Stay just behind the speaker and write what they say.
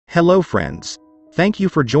Hello friends. Thank you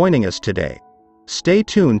for joining us today. Stay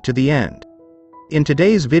tuned to the end. In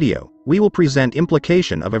today's video, we will present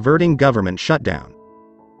implication of averting government shutdown.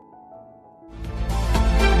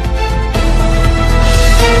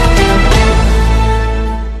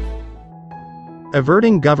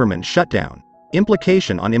 Averting government shutdown.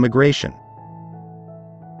 Implication on immigration.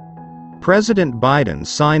 President Biden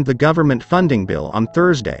signed the government funding bill on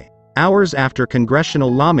Thursday, hours after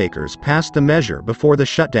congressional lawmakers passed the measure before the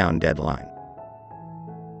shutdown deadline.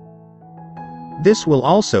 This will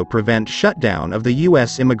also prevent shutdown of the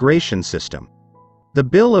U.S. immigration system. The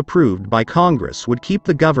bill approved by Congress would keep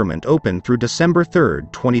the government open through December 3,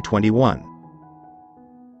 2021.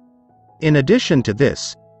 In addition to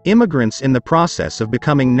this, immigrants in the process of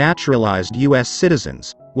becoming naturalized U.S.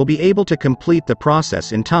 citizens will be able to complete the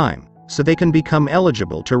process in time, so they can become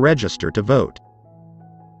eligible to register to vote.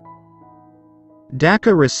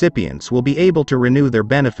 DACA recipients will be able to renew their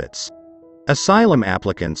benefits. Asylum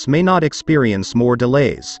applicants may not experience more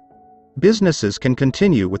delays. Businesses can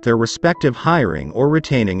continue with their respective hiring or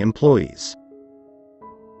retaining employees.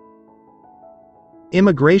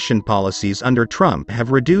 Immigration policies under Trump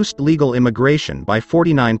have reduced legal immigration by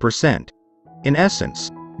 49%. In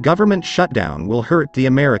essence, government shutdown will hurt the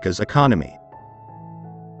America's economy.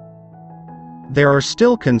 There are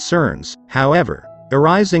still concerns, however,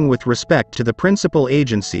 arising with respect to the principal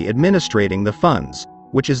agency administrating the funds,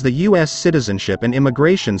 which is the U.S. Citizenship and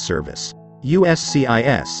Immigration Service,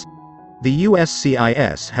 USCIS. The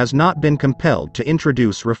USCIS has not been compelled to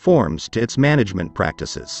introduce reforms to its management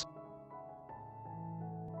practices.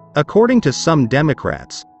 According to some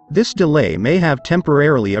Democrats, this delay may have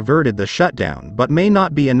temporarily averted the shutdown but may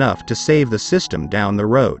not be enough to save the system down the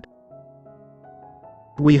road.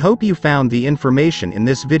 We hope you found the information in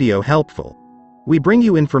this video helpful. We bring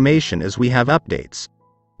you information as we have updates.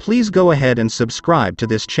 Please go ahead and subscribe to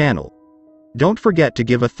this channel. Don't forget to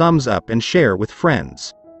give a thumbs up and share with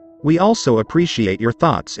friends. We also appreciate your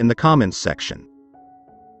thoughts in the comments section.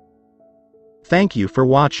 Thank you for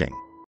watching.